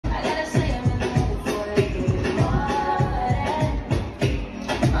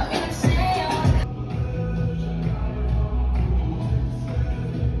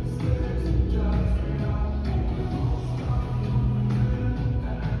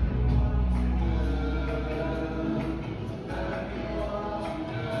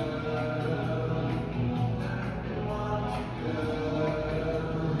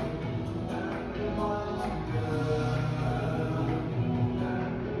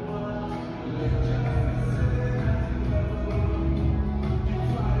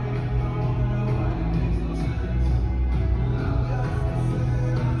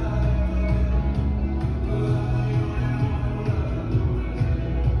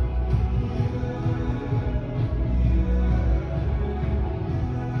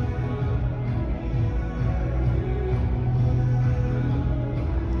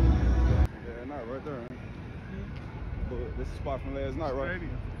last night, right?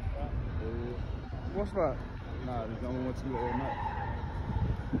 Stadium. Yeah. What spot? Nah, this is the only one to do all night.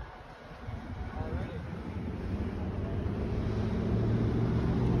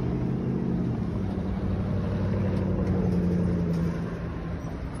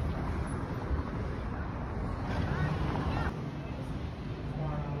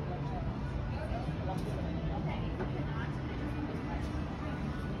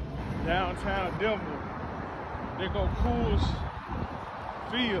 Downtown Denver. They go Coors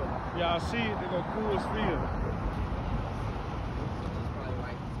Field. Y'all see it? They go Coors Field.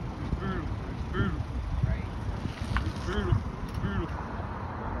 Beautiful. It's beautiful. It's beautiful. Beautiful.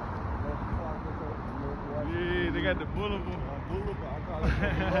 Yeah, they got the boulevard.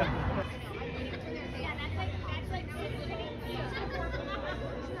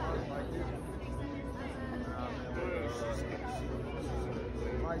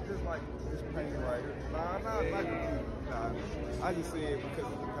 Just like this paint right here. Nah, not like nah. I just see it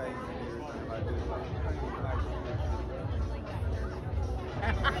because of the paint and everything like this.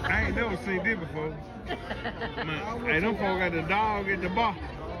 I ain't never seen this before. Man, hey, them folks got the dog at the bar.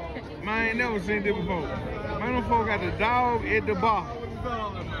 Man, I ain't never seen this before. Man, them folks got the dog at the bar.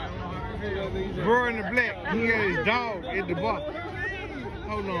 Bro in the black, he got his dog at the bar.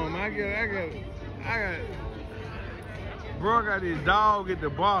 Hold on, man. I got. Bro got his dog at the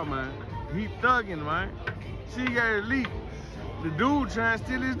bar, man. He thugging, man. She got it leaked. The dude trying to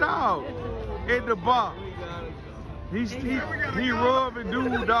steal his dog at the bar. He rubbing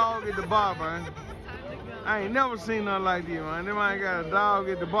dude dog at the bar, man. I ain't never seen nothing like this, man. Them man got a dog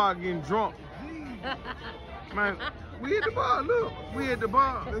at the bar getting drunk. Man, we at the bar, look. We at the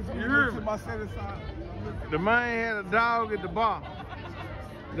bar. You heard me? The man had a dog at the bar.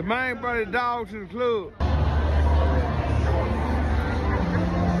 The man brought his dog to the club.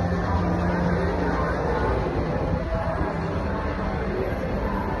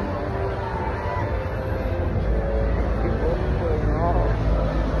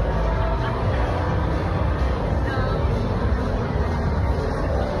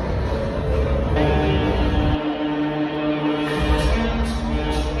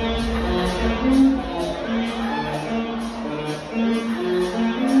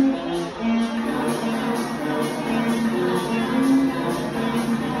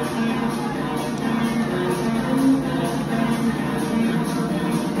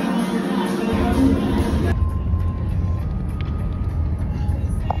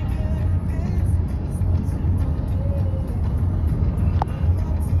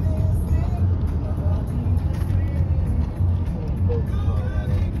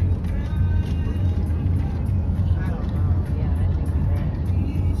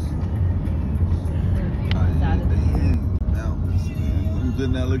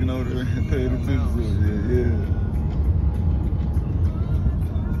 Now looking over there and paying attention to it. Yeah.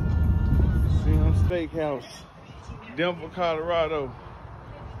 Sims Steakhouse, Denver, Colorado.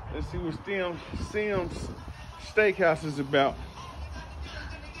 Let's see what Sims Steakhouse is about.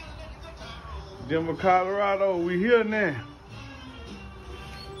 Denver, Colorado, we here now.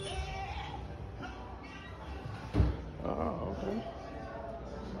 Oh, okay.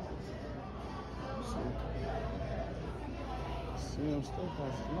 Let's see. Sims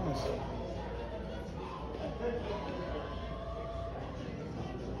Steakhouse is nice.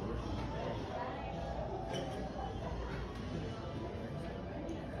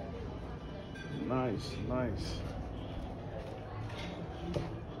 Nice, nice.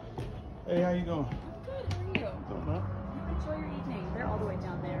 Hey, how you doing? Good, how are you? Doing Enjoy your evening. They're all the way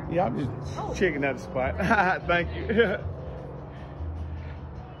down there. Yeah, I'm just checking out the spot. Thank you.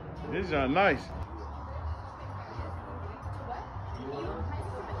 This is nice.